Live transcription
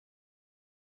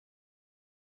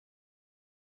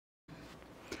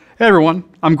Hey everyone,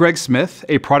 I'm Greg Smith,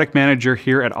 a product manager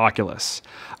here at Oculus.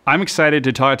 I'm excited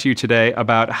to talk to you today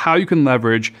about how you can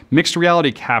leverage mixed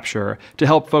reality capture to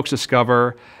help folks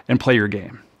discover and play your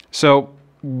game. So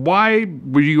why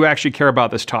would you actually care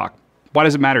about this talk? Why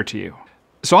does it matter to you?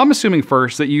 So I'm assuming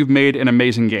first that you've made an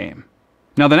amazing game.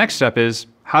 Now the next step is,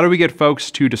 how do we get folks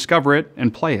to discover it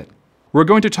and play it? We're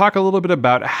going to talk a little bit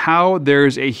about how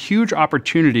there's a huge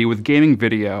opportunity with gaming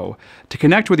video to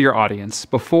connect with your audience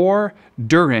before,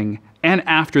 during, and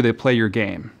after they play your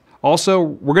game. Also,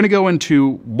 we're going to go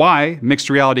into why mixed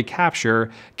reality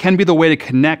capture can be the way to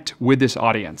connect with this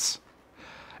audience.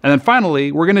 And then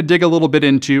finally, we're going to dig a little bit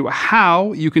into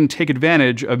how you can take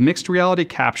advantage of mixed reality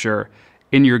capture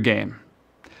in your game.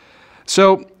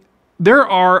 So there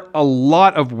are a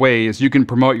lot of ways you can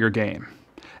promote your game.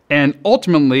 And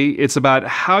ultimately, it's about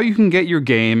how you can get your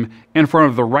game in front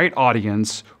of the right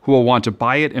audience who will want to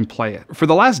buy it and play it. For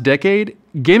the last decade,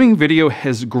 gaming video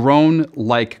has grown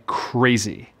like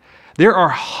crazy. There are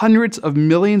hundreds of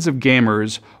millions of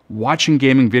gamers watching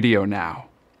gaming video now.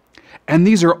 And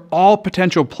these are all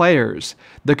potential players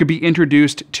that could be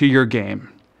introduced to your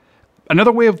game.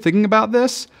 Another way of thinking about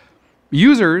this,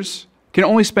 users can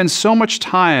only spend so much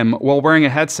time while wearing a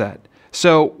headset.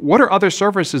 So what are other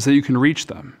surfaces that you can reach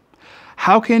them?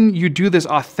 How can you do this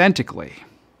authentically?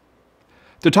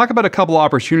 To talk about a couple of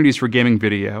opportunities for gaming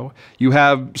video, you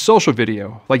have social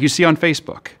video, like you see on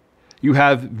Facebook. You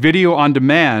have video on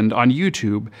demand on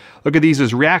YouTube. Look at these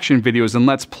as reaction videos and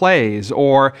Let's Plays,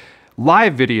 or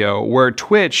live video, where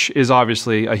Twitch is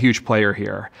obviously a huge player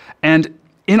here. And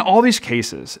in all these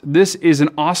cases, this is an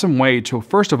awesome way to,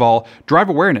 first of all, drive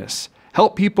awareness,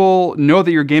 help people know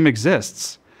that your game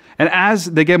exists. And as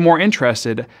they get more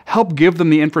interested, help give them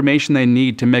the information they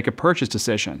need to make a purchase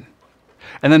decision.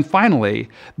 And then finally,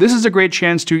 this is a great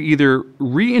chance to either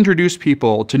reintroduce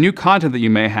people to new content that you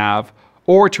may have,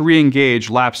 or to re-engage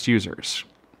lapsed users.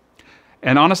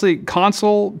 And honestly,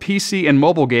 console, PC, and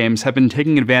mobile games have been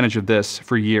taking advantage of this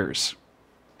for years.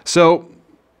 So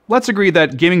let's agree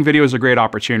that gaming video is a great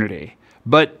opportunity.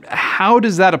 But how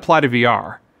does that apply to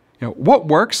VR? What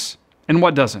works and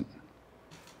what doesn't?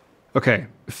 Okay,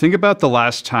 think about the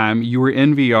last time you were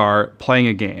in VR playing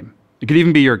a game. It could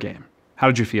even be your game. How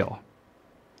did you feel?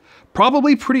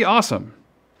 Probably pretty awesome.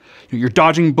 You're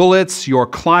dodging bullets, you're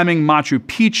climbing Machu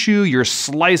Picchu, you're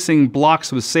slicing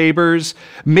blocks with sabers.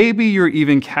 Maybe you're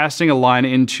even casting a line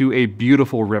into a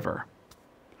beautiful river.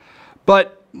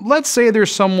 But let's say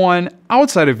there's someone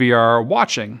outside of VR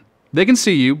watching. They can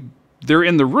see you, they're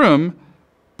in the room,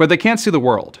 but they can't see the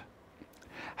world.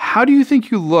 How do you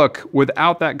think you look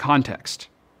without that context?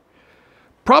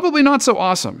 Probably not so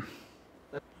awesome.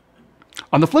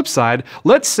 On the flip side,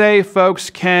 let's say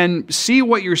folks can see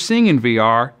what you're seeing in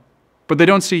VR, but they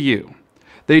don't see you.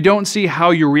 They don't see how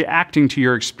you're reacting to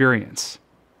your experience.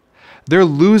 They're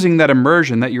losing that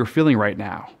immersion that you're feeling right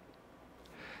now.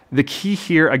 The key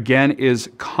here, again, is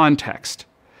context.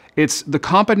 It's the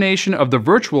combination of the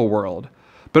virtual world,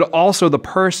 but also the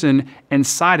person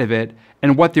inside of it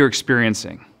and what they're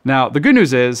experiencing. Now, the good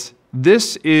news is,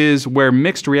 this is where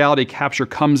mixed reality capture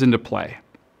comes into play.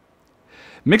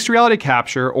 Mixed reality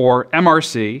capture, or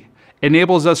MRC,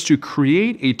 enables us to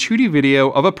create a 2D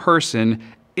video of a person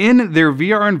in their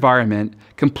VR environment,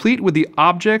 complete with the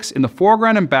objects in the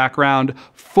foreground and background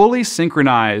fully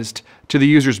synchronized to the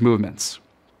user's movements.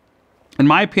 In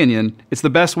my opinion, it's the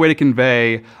best way to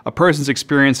convey a person's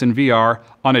experience in VR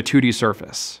on a 2D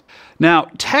surface. Now,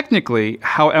 technically,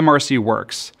 how MRC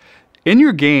works. In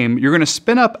your game, you're going to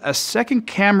spin up a second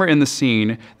camera in the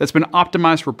scene that's been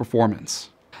optimized for performance.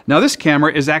 Now, this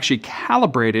camera is actually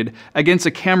calibrated against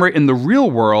a camera in the real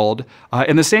world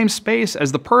in the same space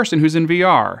as the person who's in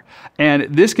VR. And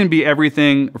this can be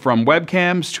everything from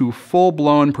webcams to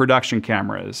full-blown production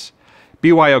cameras.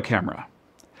 BYO camera.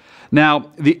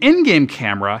 Now, the in-game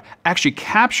camera actually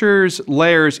captures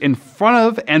layers in front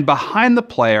of and behind the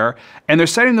player, and they're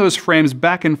setting those frames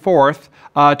back and forth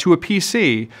to a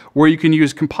PC, where you can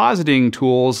use compositing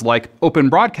tools like Open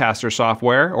Broadcaster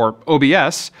software, or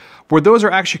OBS, where those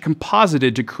are actually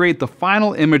composited to create the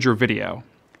final image or video.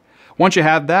 Once you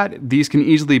have that, these can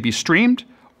easily be streamed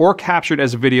or captured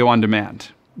as a video on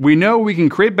demand. We know we can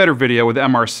create better video with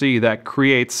MRC that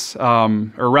creates,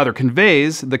 or rather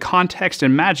conveys, the context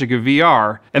and magic of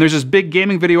VR. And there's this big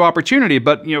gaming video opportunity,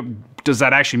 but does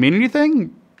that actually mean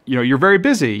anything? You're very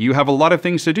busy. You have a lot of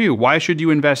things to do. Why should you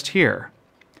invest here?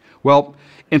 Well,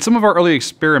 in some of our early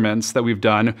experiments that we've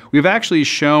done, we've actually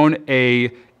shown an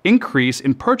increase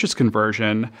in purchase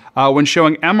conversion when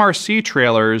showing MRC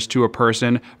trailers to a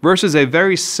person versus a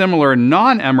very similar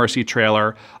non-MRC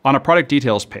trailer on a product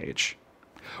details page.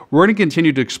 We're going to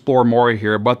continue to explore more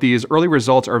here, but these early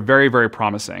results are very, very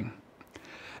promising.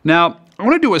 Now, I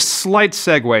want to do a slight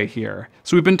segue here.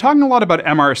 So we've been talking a lot about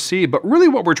MRC, but really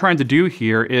what we're trying to do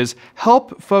here is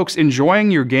help folks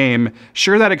enjoying your game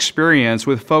share that experience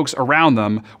with folks around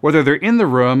them, whether they're in the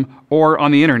room or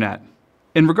on the internet.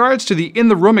 In regards to the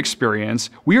in-the-room experience,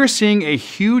 we are seeing a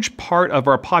huge part of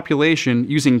our population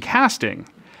using casting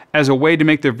as a way to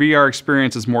make their VR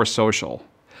experiences more social.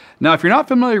 Now, if you're not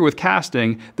familiar with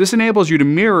casting, this enables you to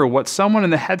mirror what someone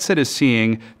in the headset is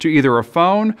seeing to either a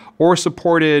phone or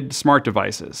supported smart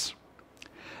devices.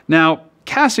 Now,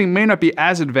 casting may not be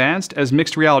as advanced as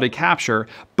mixed reality capture,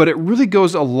 but it really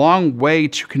goes a long way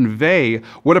to convey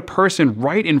what a person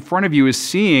right in front of you is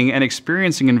seeing and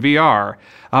experiencing in VR.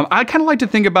 I kind of like to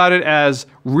think about it as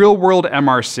real-world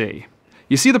MRC.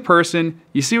 You see the person,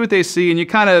 you see what they see, and you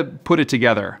kind of put it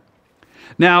together.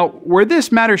 Now, where this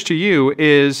matters to you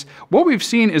is what we've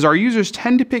seen is our users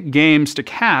tend to pick games to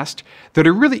cast that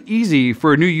are really easy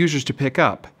for new users to pick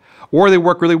up, or they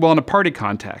work really well in a party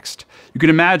context. You can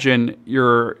imagine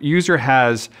your user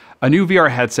has a new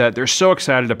VR headset, they're so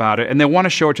excited about it, and they want to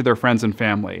show it to their friends and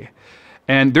family.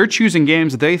 And they're choosing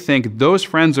games that they think those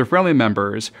friends or family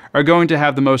members are going to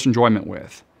have the most enjoyment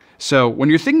with. So when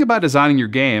you're thinking about designing your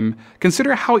game,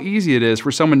 consider how easy it is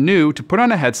for someone new to put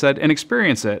on a headset and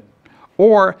experience it.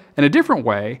 Or, in a different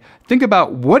way, think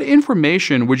about what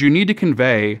information would you need to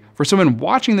convey for someone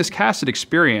watching this casted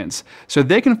experience so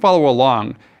they can follow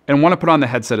along and want to put on the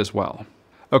headset as well.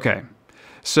 Okay,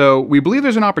 so we believe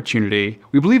there's an opportunity,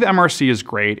 we believe MRC is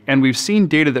great, and we've seen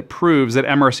data that proves that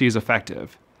MRC is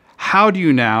effective. How do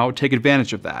you now take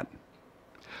advantage of that?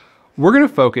 We're going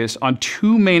to focus on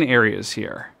two main areas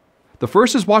here. The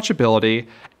first is watchability,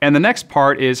 and the next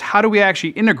part is how do we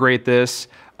actually integrate this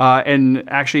and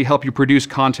actually help you produce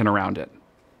content around it.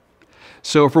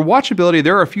 So for watchability,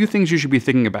 there are a few things you should be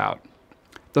thinking about.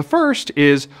 The first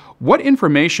is, what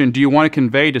information do you want to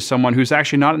convey to someone who's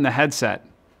actually not in the headset?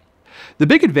 The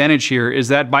big advantage here is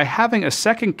that by having a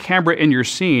second camera in your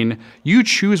scene, you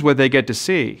choose what they get to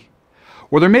see.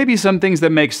 Or there may be some things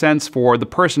that make sense for the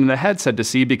person in the headset to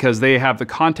see because they have the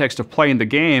context of playing the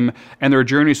game and their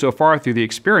journey so far through the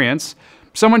experience.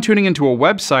 Someone tuning into a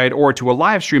website or to a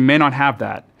live stream may not have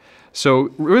that.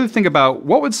 So really think about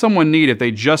what would someone need if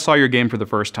they just saw your game for the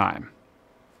first time.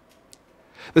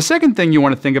 The second thing you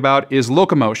want to think about is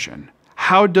locomotion.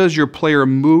 How does your player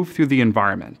move through the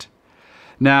environment?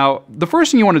 Now, the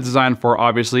first thing you want to design for,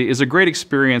 obviously, is a great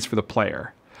experience for the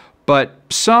player. But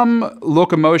some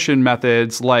locomotion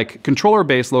methods, like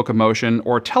controller-based locomotion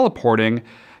or teleporting,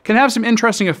 can have some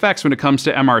interesting effects when it comes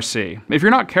to MRC. If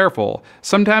you're not careful,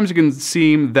 sometimes it can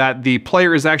seem that the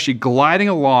player is actually gliding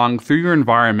along through your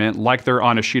environment like they're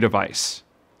on a sheet of ice.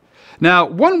 Now,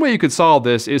 one way you could solve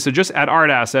this is to just add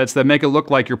art assets that make it look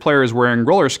like your player is wearing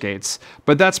roller skates,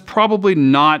 but that's probably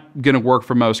not going to work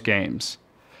for most games.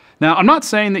 Now, I'm not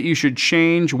saying that you should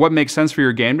change what makes sense for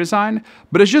your game design,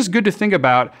 but it's just good to think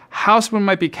about how someone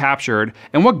might be captured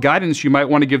and what guidance you might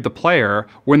want to give the player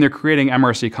when they're creating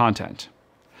MRC content.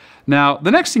 Now, the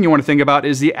next thing you want to think about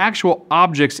is the actual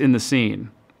objects in the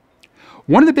scene.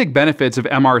 One of the big benefits of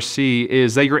MRC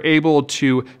is that you're able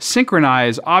to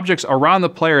synchronize objects around the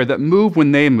player that move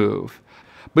when they move.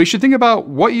 But you should think about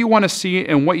what you want to see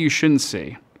and what you shouldn't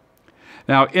see.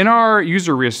 Now, in our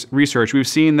user research, we've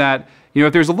seen that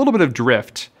if there's a little bit of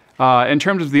drift in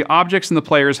terms of the objects in the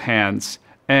player's hands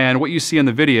and what you see in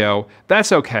the video,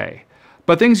 that's okay.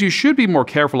 But things you should be more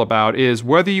careful about is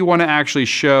whether you want to actually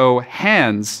show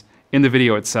hands in the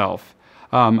video itself.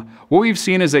 What we've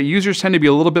seen is that users tend to be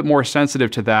a little bit more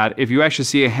sensitive to that if you actually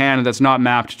see a hand that's not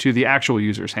mapped to the actual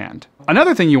user's hand.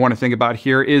 Another thing you want to think about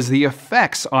here is the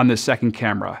effects on this second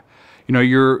camera.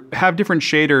 You have different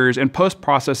shaders and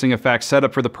post-processing effects set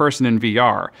up for the person in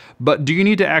VR, but do you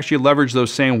need to actually leverage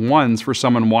those same ones for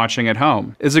someone watching at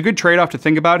home? It's a good trade-off to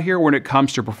think about here when it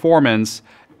comes to performance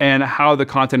and how the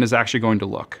content is actually going to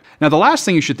look. Now, the last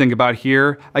thing you should think about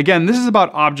here, again, this is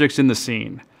about objects in the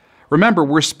scene. Remember,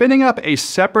 we're spinning up a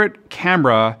separate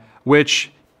camera,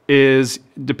 which is,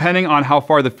 depending on how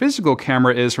far the physical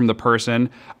camera is from the person,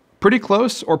 pretty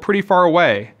close or pretty far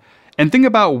away. And think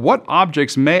about what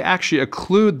objects may actually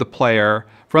occlude the player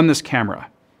from this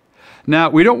camera. Now,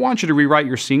 we don't want you to rewrite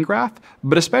your scene graph,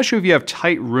 but especially if you have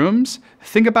tight rooms,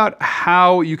 think about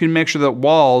how you can make sure that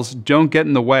walls don't get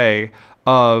in the way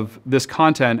of this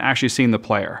content actually seeing the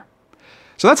player.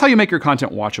 So that's how you make your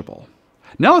content watchable.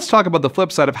 Now let's talk about the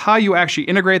flip side of how you actually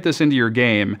integrate this into your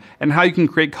game and how you can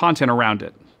create content around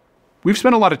it. We've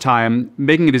spent a lot of time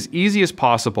making it as easy as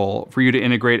possible for you to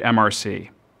integrate MRC.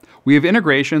 We have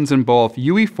integrations in both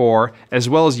UE4 as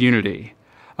well as Unity.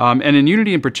 And in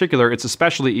Unity in particular, it's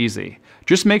especially easy.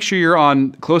 Just make sure you're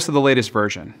on close to the latest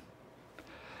version.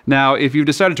 Now, if you've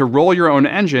decided to roll your own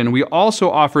engine, we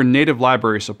also offer native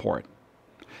library support.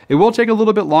 It will take a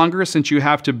little bit longer since you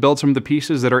have to build some of the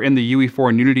pieces that are in the UE4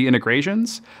 and Unity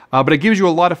integrations, but it gives you a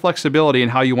lot of flexibility in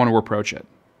how you want to approach it.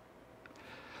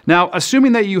 Now,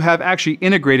 assuming that you have actually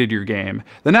integrated your game,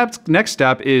 the next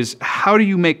step is how do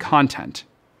you make content?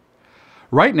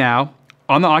 Right now,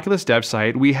 on the Oculus dev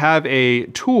site, we have a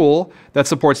tool that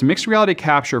supports mixed reality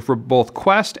capture for both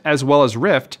Quest as well as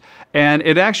Rift, and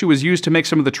it actually was used to make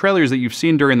some of the trailers that you've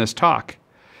seen during this talk.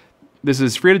 This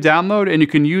is free to download, and you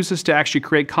can use this to actually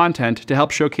create content to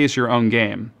help showcase your own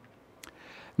game.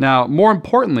 Now, more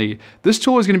importantly, this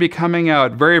tool is going to be coming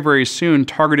out very, very soon,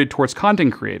 targeted towards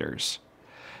content creators.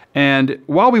 And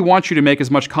while we want you to make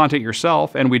as much content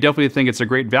yourself, and we definitely think it's a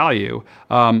great value,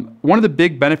 one of the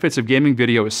big benefits of gaming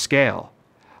video is scale.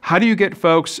 How do you get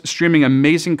folks streaming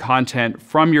amazing content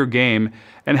from your game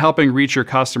and helping reach your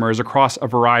customers across a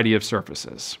variety of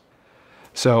surfaces?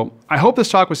 So I hope this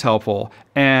talk was helpful,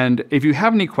 and if you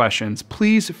have any questions,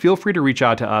 please feel free to reach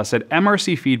out to us at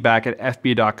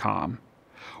mrcfeedback@fb.com.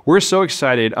 We're so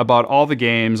excited about all the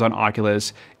games on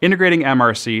Oculus integrating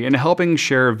MRC and helping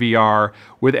share VR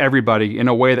with everybody in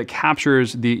a way that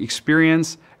captures the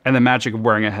experience and the magic of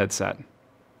wearing a headset.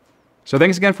 So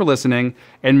thanks again for listening,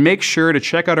 and make sure to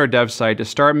check out our dev site to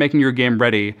start making your game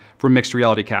ready for mixed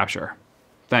reality capture.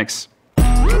 Thanks.